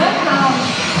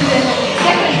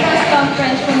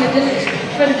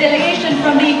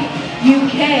from the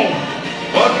UK.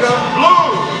 Welcome,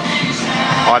 Blue!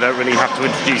 I don't really have to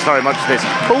introduce very much of this.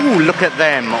 Oh, look at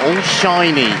them, all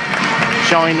shiny.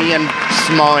 Shiny and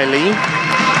smiley.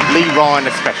 Lee Ryan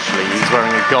especially, he's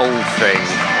wearing a gold thing.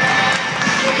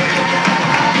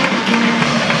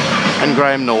 And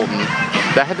Graham Norton,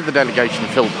 the head of the delegation,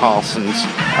 Phil Parsons,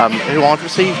 who I've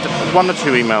received one or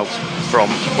two emails from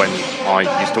when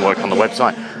I used to work on the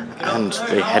website, and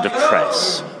the head of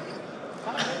press,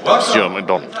 Stuart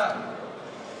McDonald.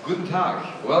 Guten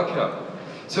Tag, welcome.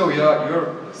 So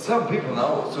you're some people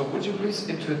now, so would you please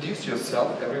introduce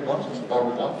yourself, everyone, or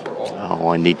one for all? Oh,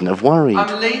 I needn't have worried.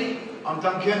 I'm Lee. I'm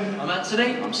Duncan. I'm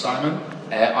Anthony. I'm Simon.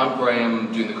 I'm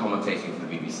Graham, doing the commentating for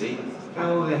the BBC.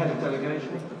 Phil, the head of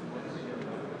delegation.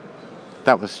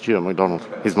 That was Stuart McDonald.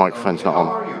 His microphone's not How on.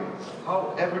 are you?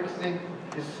 How everything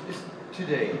is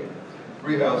today?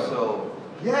 Rehearsal.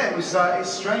 Yeah, it was. It's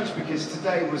strange because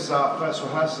today was our first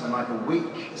rehearsal in like a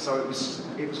week, so it was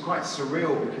quite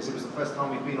surreal because it was the first time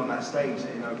we've been on that stage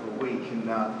in over a week, and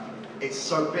it's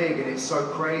so big and it's so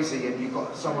crazy, and you've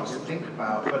got so much to think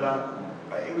about. But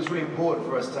it was really important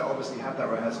for us to obviously have that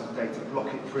rehearsal today to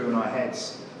block it through in our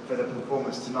heads for the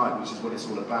performance tonight, which is what it's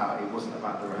all about. It wasn't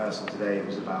about the rehearsal today; it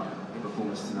was about the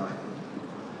performance tonight.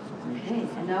 Okay,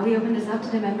 and now we open this up to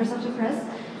the members of the press.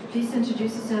 Please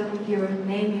introduce yourself with your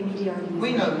name, your media organization.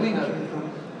 We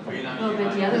know. Oh,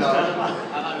 but the others don't.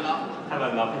 Hello,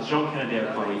 love. It's John Kennedy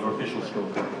O'Connor, your official school.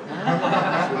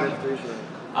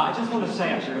 I just want to say,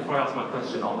 actually, before I ask my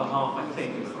question, on behalf, I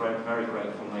think, of the very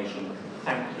grateful nation,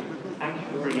 thank you. Thank you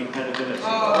for bringing credibility.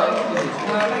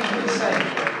 Thank you for saying.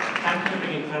 Thank you for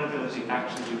bringing credibility back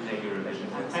to UK Eurovision.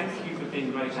 And thank you for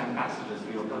being great ambassadors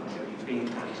for your country. You've been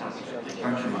fantastic.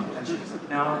 Thank you, man.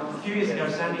 Now, a few years ago,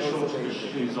 Sandy Shaw took her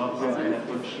shoes off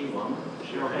when she won.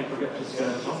 Cheryl Baker ripped her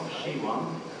skirts off. She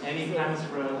won. Any plans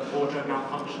for a wardrobe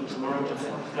malfunction tomorrow to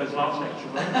those last extra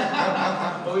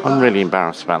rows? I'm really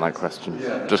embarrassed about that question.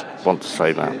 Just want to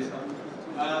say that.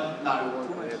 No,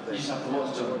 you just have to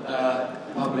watch them.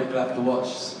 Public will have to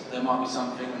watch. There might be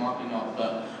something, there might be not.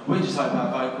 But we just hope our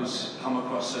vocals come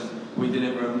across and we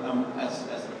deliver them. And as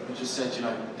we just said,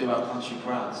 do our country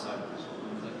proud. So.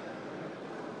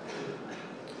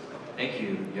 Thank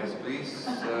you. Yes, please.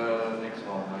 Next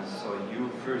one. I saw you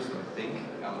first, I think.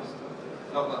 Alistair.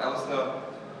 No, Alistair.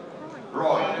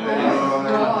 Roy. Roy.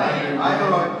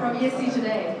 From ESC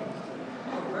Today.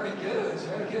 Oh, very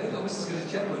good, almost as good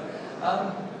as Jedward.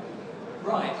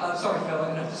 Right, sorry Phil, I'm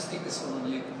going to have to stick this one on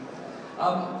you.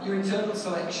 Your internal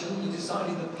selection, you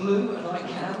decided that Blue and I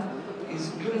Can is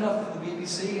good enough for the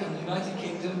BBC and the United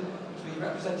Kingdom to be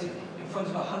represented in front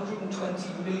of 120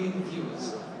 million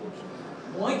viewers.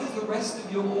 Why does the rest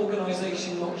of your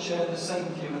organisation not share the same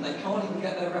view and they can't even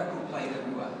get their record played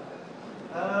everywhere?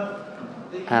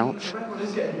 Ouch. The record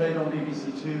is getting played on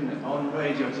BBC 2, on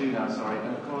Radio 2 now, sorry,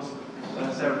 and of course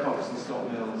Sarah Cox and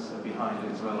Scott Mills are behind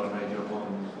it as well on Radio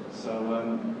 1. So,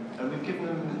 and we've given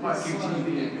them quite a few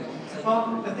TV.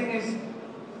 Well, the thing is,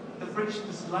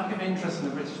 there's lack of interest in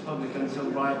the British public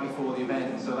until right before the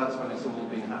event, so that's when it's all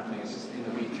been happening. It's just in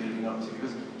the week leading up to,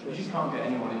 because you just can't get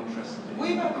anyone interested in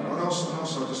it. And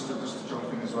also just to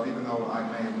jump in as well, even though I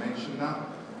may have mentioned that,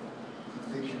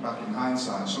 thinking back in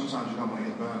hindsight, sometimes you don't want to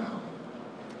get burnt out.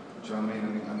 Do you know what I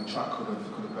mean? And the track could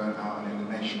have burnt out, and then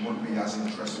the nation wouldn't be as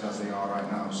interested as they are right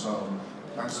now. So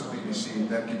thanks to the BBC,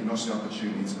 they've given us the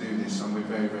opportunity to do this, and we're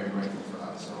very, very grateful for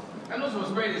that. So. And also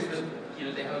what's great is that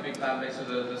they have a big fan base, so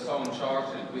the song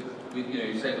charted with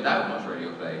you say without much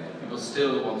radio play, people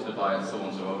still wanted to buy it, so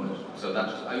and so own it. So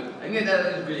that's just, I think that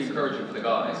is really encouraging for the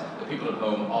guys. The people at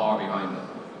home are behind them.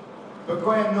 But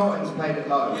Graham Norton's played it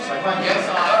low, so thank you. Yes,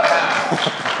 I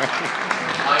have.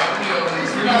 I only own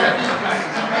these three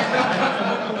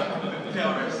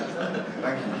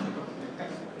Thank you.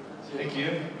 Thank you.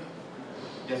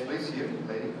 Yes, please, here,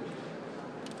 lady.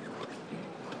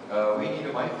 We need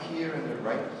a mic here and the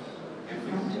right.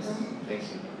 Yes. Thank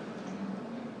you.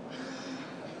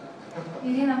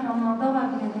 Irina from Moldova,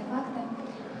 Vinete Facte.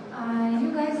 You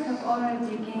guys have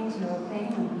already gained your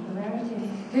fame and popularity.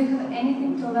 Do you have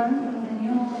anything to learn from the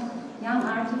new young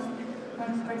artists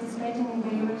participating in the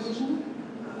Eurovision?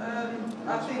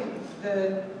 I think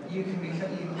that you can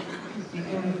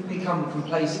become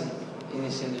complacent in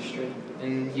this industry,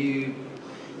 and you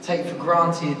take for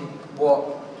granted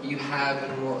what you have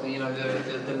and what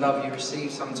the love you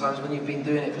receive sometimes when you've been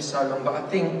doing it for so long. But I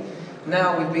think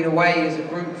now we've been away as a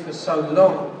group for so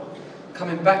long,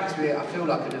 coming back to it, I feel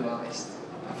like a new artist.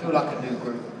 I feel like a new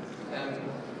group.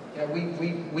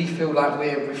 We feel like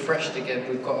we're refreshed again.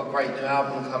 We've got a great new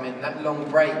album coming. That long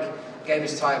break gave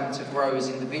us time to grow as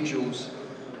individuals,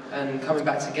 and coming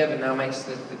back together now makes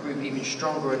the group even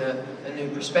stronger and a new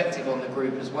perspective on the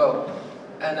group as well.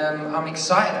 And I'm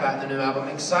excited about the new album, I'm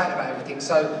excited about everything.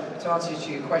 So to answer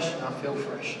your question, I feel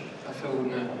fresh, I feel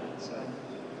new.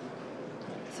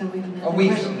 So we have another Oh, we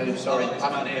question. feel new, sorry.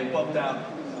 I'm here, Bob down.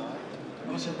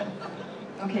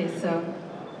 Okay, so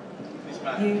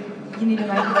you need a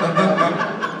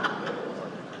microphone.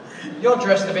 You're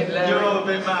dressed a bit loud. You're all a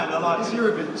bit mad, I like it.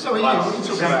 You're a bit, so are you, Well, what are you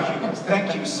talking about?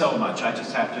 Thank you so much. I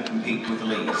just have to compete with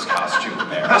Lee's costume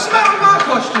there. What's the matter with my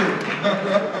costume?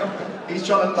 He's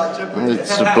trying to like jump in.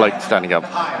 It's a bloke standing up,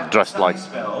 dressed like,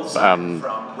 From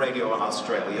Radio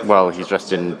Australia. well, he's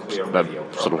dressed in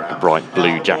sort of the bright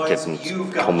blue jacket and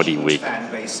You've got comedy a huge wig. fan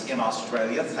base in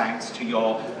Australia thanks to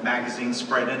your magazine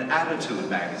Spread and Attitude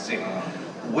magazine.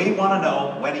 We want to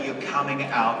know when are you coming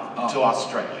out to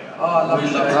Australia? Oh, I love We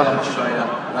love Australia.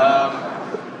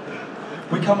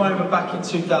 We come over back in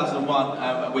 2001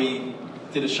 and we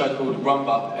did a show called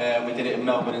Rumba. We did it in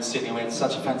Melbourne and Sydney. We had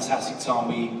such a fantastic time.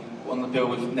 We were on the bill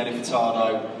with Nelly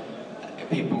Furtado.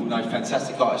 People know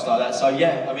fantastic artists like that. So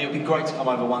yeah, I mean, it'd be great to come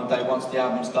over one day once the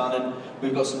album's done and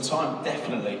we've got some time.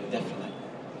 Definitely.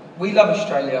 We love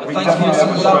Australia. We Thank definitely you.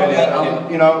 love Australia.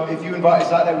 You know, if you invite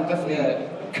us out there, we'll definitely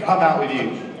come out with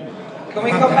you. Can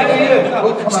we come out with you?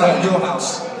 We'll come out at your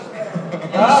house.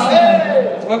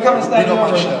 We'll come and stay in your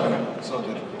room. So,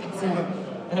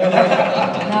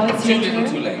 now it's your Too little,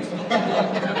 turn. too late.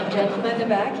 Gentleman in the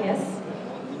back, yes.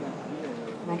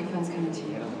 Microphone's coming to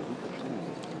you.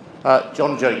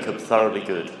 John Jacob, thoroughly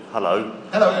good. Hello.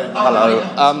 Hello. Hello.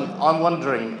 I'm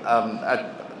wondering,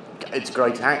 it's a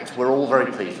great act. We're all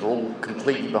very pleased. We're all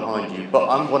completely behind you. But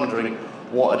I'm wondering,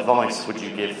 what advice would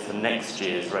you give for next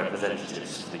year's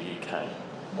representatives for the UK?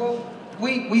 Well,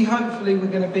 we hopefully we're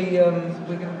going to be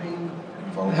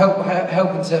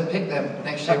helping to pick them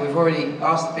next year. We've already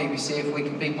asked the BBC if we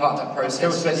can be part of that process.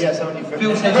 Phil said yes, haven't you, Phil?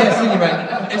 Phil said yes, didn't you,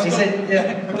 mate? He said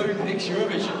yeah. Picture of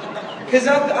it. Because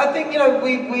I think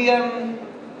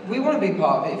we want to be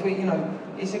part of it. If we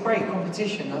it's a great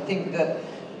competition. I think that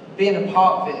being a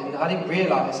part of it, and I didn't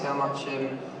realise how much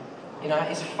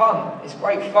it's fun. It's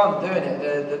great fun doing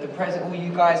it. The present, all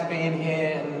you guys being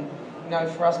here, and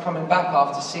for us coming back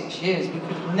after 6 years, we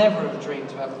could never have dreamed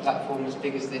to have a platform as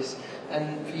big as this,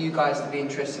 and for you guys to be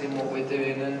interested in what we're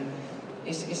doing, and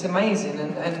it's amazing.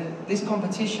 And this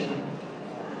competition,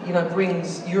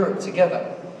 brings Europe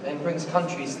together and brings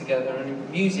countries together, and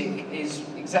music is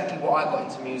exactly what I got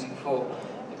into music for.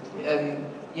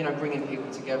 Bringing people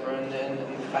together and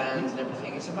fans and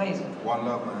everything. It's amazing. One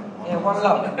love, man. One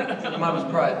love. Mama's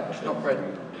pride, not bread.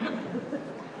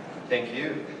 Thank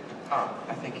you.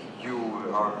 I think you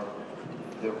are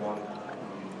the one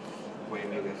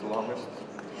waiting the longest.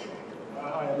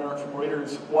 Hi, I'm Eric from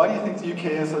Reuters. Why do you think the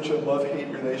UK has such a love-hate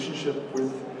relationship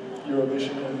with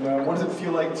Eurovision, and what does it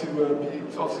feel like to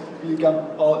be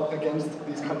against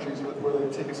these countries where they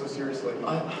take it so seriously?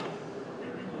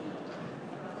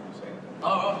 I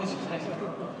would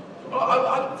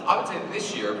say that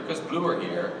this year, because Blue are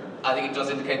here, I think it does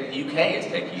indicate that the UK is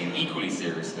taking it equally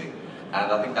seriously.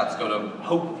 And I think that's going to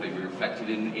hopefully be reflected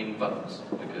in votes,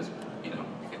 because,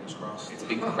 it's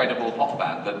an incredible pop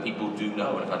band that people do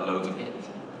know and have had loads of hits.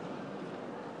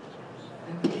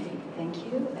 Okay, thank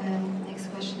you. Next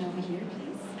question over here,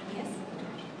 please. Yes.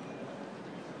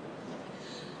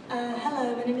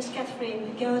 Hello, my name is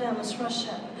Catherine Gaudamus,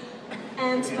 Russia.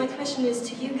 And my question is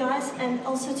to you guys and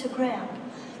also to Graham.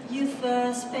 You've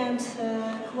spent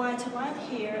quite a while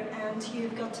here and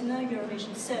you've got to know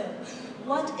Eurovision. So,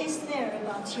 what is there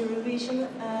about Eurovision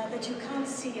that you can't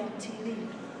see on TV?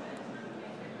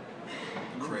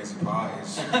 Crazy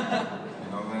parties,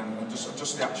 and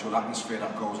just the actual atmosphere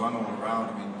that goes on all around.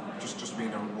 I mean, just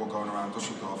being going around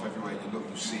Dusseldorf, everywhere you look,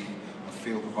 you see and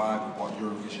feel the vibe of what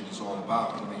Eurovision is all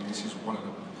about. I mean, this is one of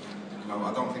the,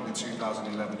 I don't think the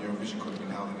 2011 Eurovision could have been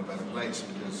held in a better place,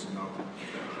 because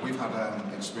we've had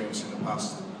experience in the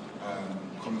past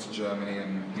coming to Germany,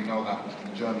 and we know that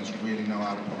the Germans really know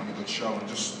how to put on a good show, and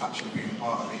just actually being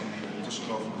part of it in the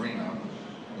Dusseldorf arena,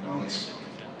 it's.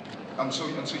 Until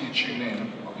you tune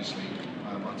in, obviously,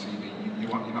 on TV, you're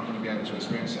not going to be able to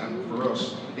experience it. And for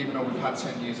us, even though we've had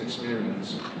 10 years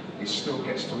experience, it still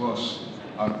gets to us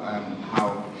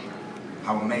how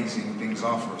amazing things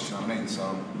are for us, you know what I mean?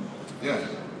 So, yeah,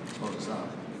 what is that?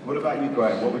 What about you,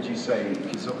 Graham? What would you say?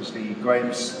 Because obviously,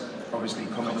 Graham's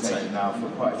commentating now for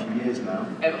quite a few years now.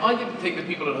 I think that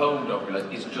people at home don't realise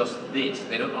it's just this.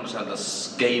 They don't understand the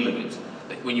scale of it.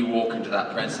 When you walk into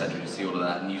that press centre, you see all of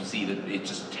that, and you see that it's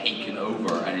just taken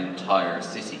over an entire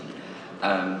city.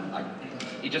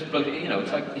 It just blows.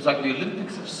 It's like the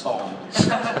Olympics of song.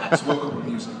 It's World Cup of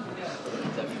music. Yeah,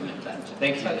 definitely that.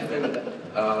 Thank you.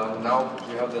 Now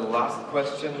we have the last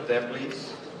question there,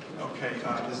 please. Okay,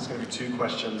 this is going to be two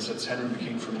questions. It's Henry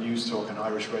McKean from News Talk, an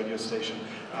Irish radio station.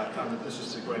 And this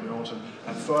is to Graham Norton.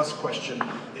 And first question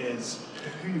is,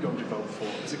 who are you going to vote for?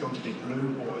 Is it going to be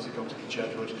Blue or is it going to be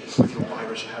Jedward with your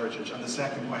Irish heritage? And the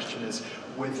second question is,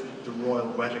 with the royal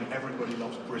wedding, everybody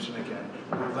loves Britain again.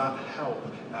 Will that help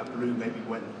Blue maybe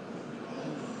win?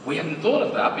 We hadn't thought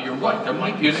of that, but you're right, there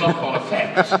might be a knock-on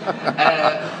effect.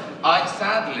 I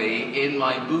sadly, in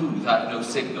my booth, have no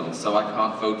signal, so I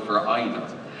can't vote for either.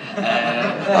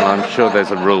 And I'm sure there's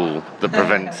a rule that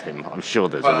prevents him. I'm sure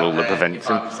there's a rule that prevents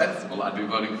him. If I'm sensible, I'd be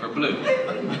voting for Blue.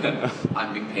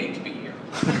 I'm being paid to be here.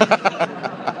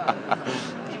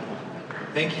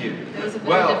 Thank you. That was a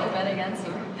very diplomatic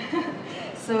answer.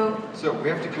 So we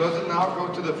have to close it now, go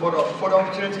to the photo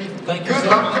opportunity. Thank you. Good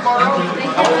luck tomorrow. Thank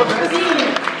you. All the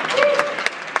best.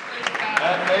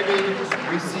 And maybe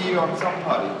we see you on some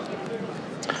party.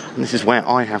 And this is where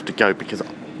I have to go because,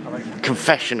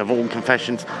 confession of all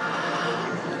confessions,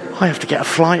 I have to get a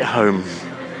flight home.